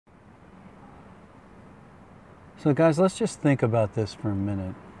So guys, let's just think about this for a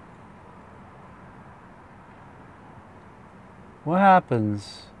minute. What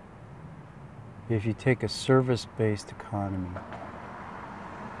happens if you take a service-based economy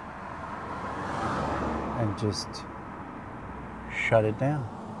and just shut it down?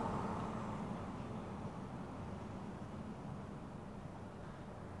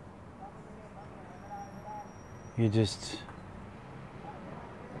 You just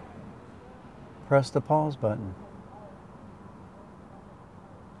press the pause button.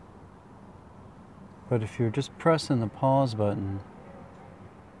 But if you're just pressing the pause button,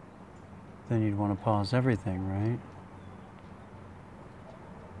 then you'd want to pause everything, right?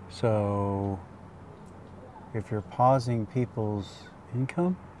 So if you're pausing people's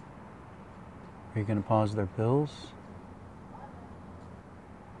income, are you going to pause their bills?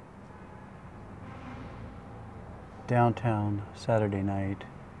 Downtown, Saturday night,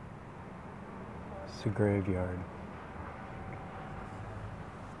 it's a graveyard.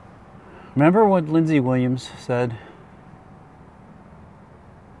 Remember what Lindsay Williams said?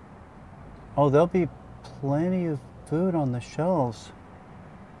 Oh, there'll be plenty of food on the shelves.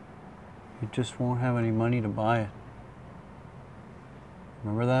 You just won't have any money to buy it.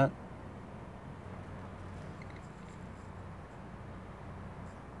 Remember that?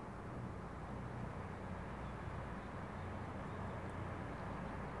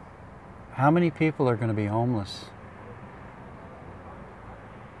 How many people are going to be homeless?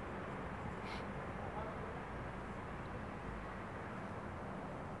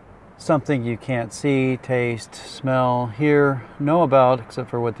 Something you can't see, taste, smell, hear, know about,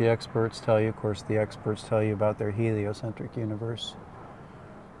 except for what the experts tell you. Of course, the experts tell you about their heliocentric universe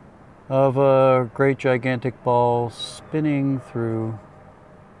of a great gigantic ball spinning through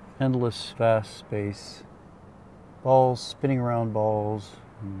endless vast space. Balls spinning around balls,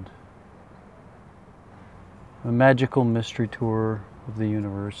 and a magical mystery tour of the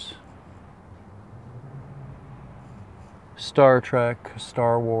universe. Star Trek,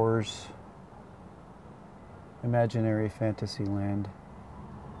 Star Wars, imaginary fantasy land.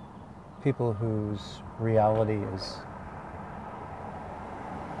 People whose reality is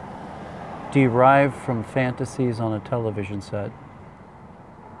derived from fantasies on a television set.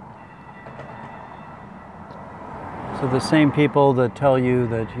 So the same people that tell you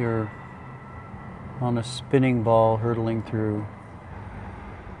that you're on a spinning ball hurtling through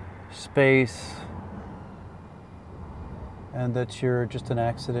space, and that you're just an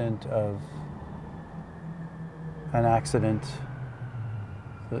accident of an accident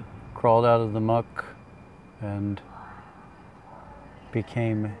that crawled out of the muck and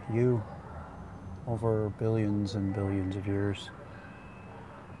became you over billions and billions of years.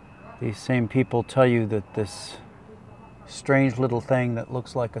 These same people tell you that this strange little thing that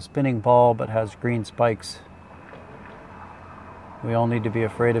looks like a spinning ball but has green spikes, we all need to be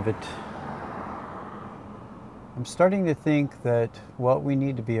afraid of it. I'm starting to think that what we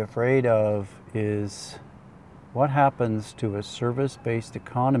need to be afraid of is what happens to a service-based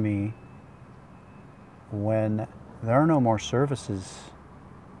economy when there are no more services.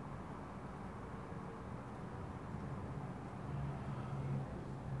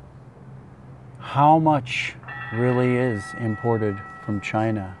 How much really is imported from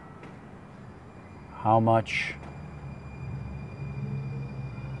China? How much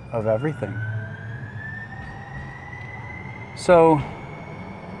of everything? So,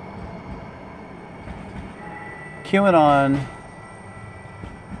 QAnon,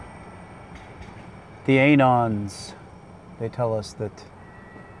 the Anons, they tell us that,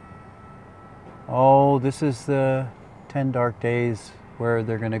 oh, this is the 10 dark days where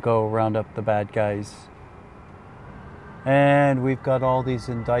they're going to go round up the bad guys. And we've got all these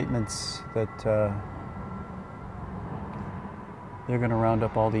indictments that they're going to round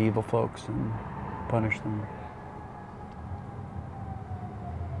up all the evil folks and punish them.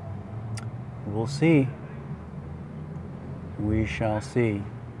 We'll see. We shall see.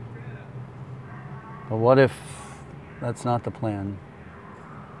 But what if that's not the plan?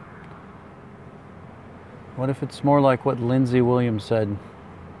 What if it's more like what Lindsay Williams said?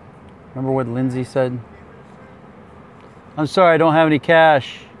 Remember what Lindsay said? I'm sorry, I don't have any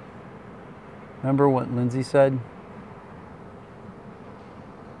cash. Remember what Lindsay said?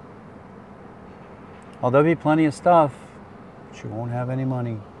 Oh, there'll be plenty of stuff, but you won't have any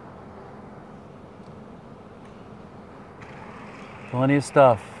money. Plenty of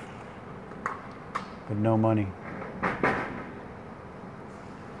stuff, but no money.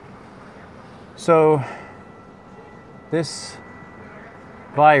 So, this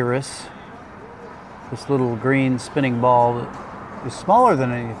virus, this little green spinning ball that is smaller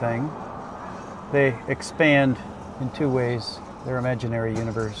than anything, they expand in two ways, their imaginary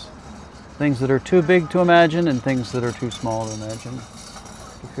universe. Things that are too big to imagine and things that are too small to imagine.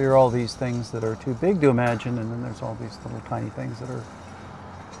 There are all these things that are too big to imagine, and then there's all these little tiny things that are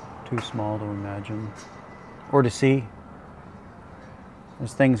too small to imagine or to see.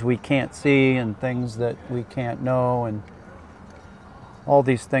 There's things we can't see and things that we can't know, and all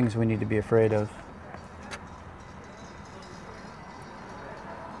these things we need to be afraid of.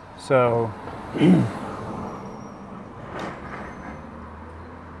 So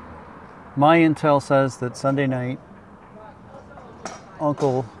my intel says that Sunday night,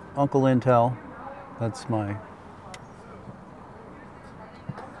 Uncle Intel, that's my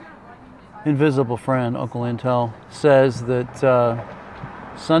invisible friend, Uncle Intel, says that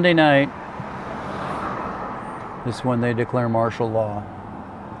Sunday night is when they declare martial law.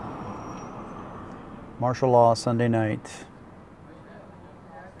 Martial law Sunday night.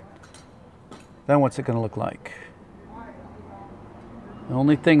 Then what's it going to look like? The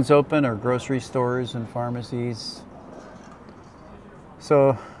only things open are grocery stores and pharmacies.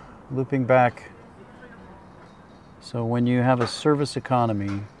 So, looping back, so when you have a service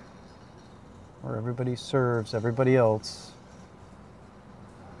economy where everybody serves everybody else,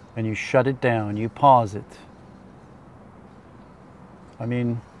 and you shut it down, you pause it. I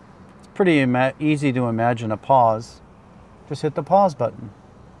mean, it's pretty easy to imagine a pause. Just hit the pause button.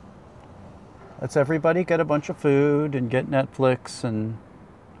 Let's everybody get a bunch of food and get Netflix, and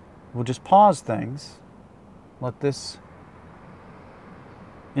we'll just pause things. Let this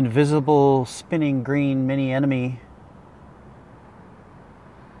invisible spinning green mini enemy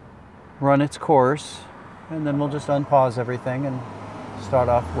run its course, and then we'll just unpause everything and start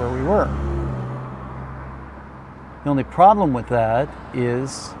off where we were. The only problem with that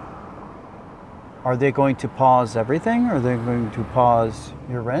is, are they going to pause everything? Are they going to pause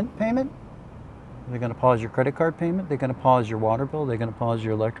your rent payment? Are they going to pause your credit card payment? They're going to pause your water bill? They're going to pause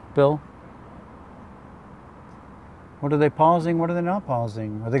your electric bill? What are they pausing? What are they not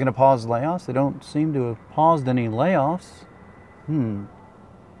pausing? Are they going to pause layoffs? They don't seem to have paused any layoffs. What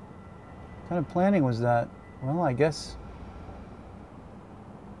kind of planning was that? Well, I guess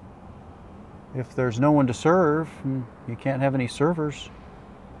if there's no one to serve, you can't have any servers.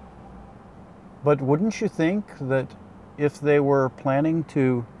 But wouldn't you think that if they were planning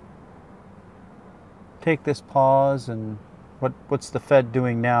to take this pause, and what's the Fed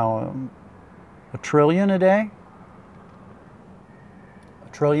doing now? $1 trillion a day?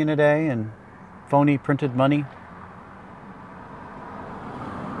 $1 trillion a day in phony printed money?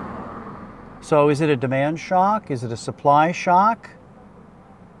 So is it a demand shock? Is it a supply shock?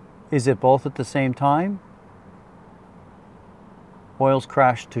 Is it both at the same time? Oil's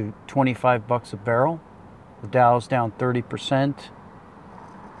crashed to $25 a barrel. The Dow's down 30%.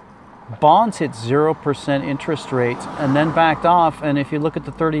 Bonds hit 0% interest rates and then backed off. And if you look at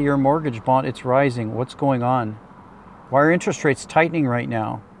the 30-year mortgage bond, it's rising. What's going on? Why are interest rates tightening right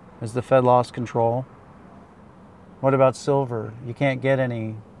now? Has the Fed lost control? What about silver? You can't get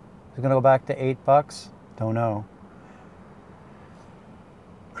any. Is it going to go back to $8? Don't know.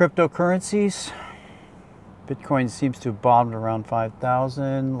 Cryptocurrencies. Bitcoin seems to have bottomed around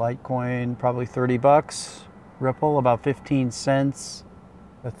 5,000. Litecoin probably $30. Ripple about 15 cents.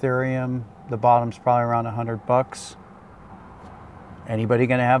 Ethereum, the bottom's probably around $100. Anybody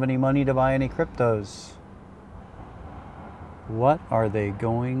going to have any money to buy any cryptos? What are they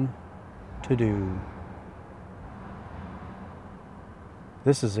going to do?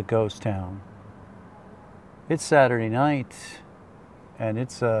 This is a ghost town. It's Saturday night, and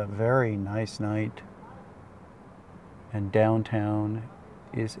it's a very nice night. And downtown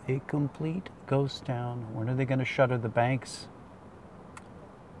is a complete ghost town. When are they going to shutter the banks?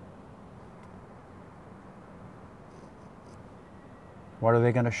 What are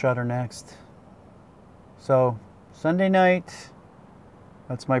they going to shutter next? So, Sunday night,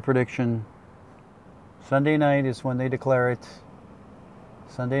 that's my prediction. Sunday night is when they declare it.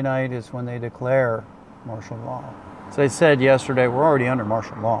 Sunday night is when they declare martial law. As I said yesterday, we're already under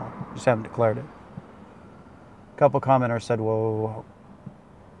martial law. Just haven't declared it. A couple commenters said, well,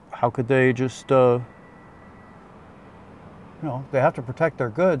 how could they just, they have to protect their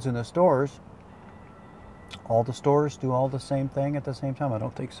goods in the stores. All the stores do all the same thing at the same time? I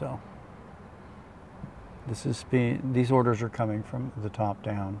don't think so. These orders are coming from the top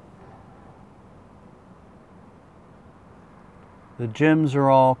down. The gyms are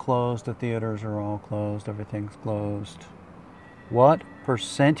all closed, the theaters are all closed, everything's closed. What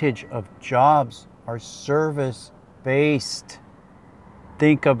percentage of jobs are service-based?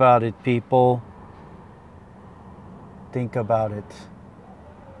 Think about it, people. Think about it.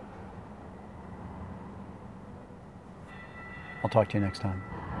 I'll talk to you next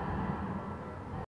time.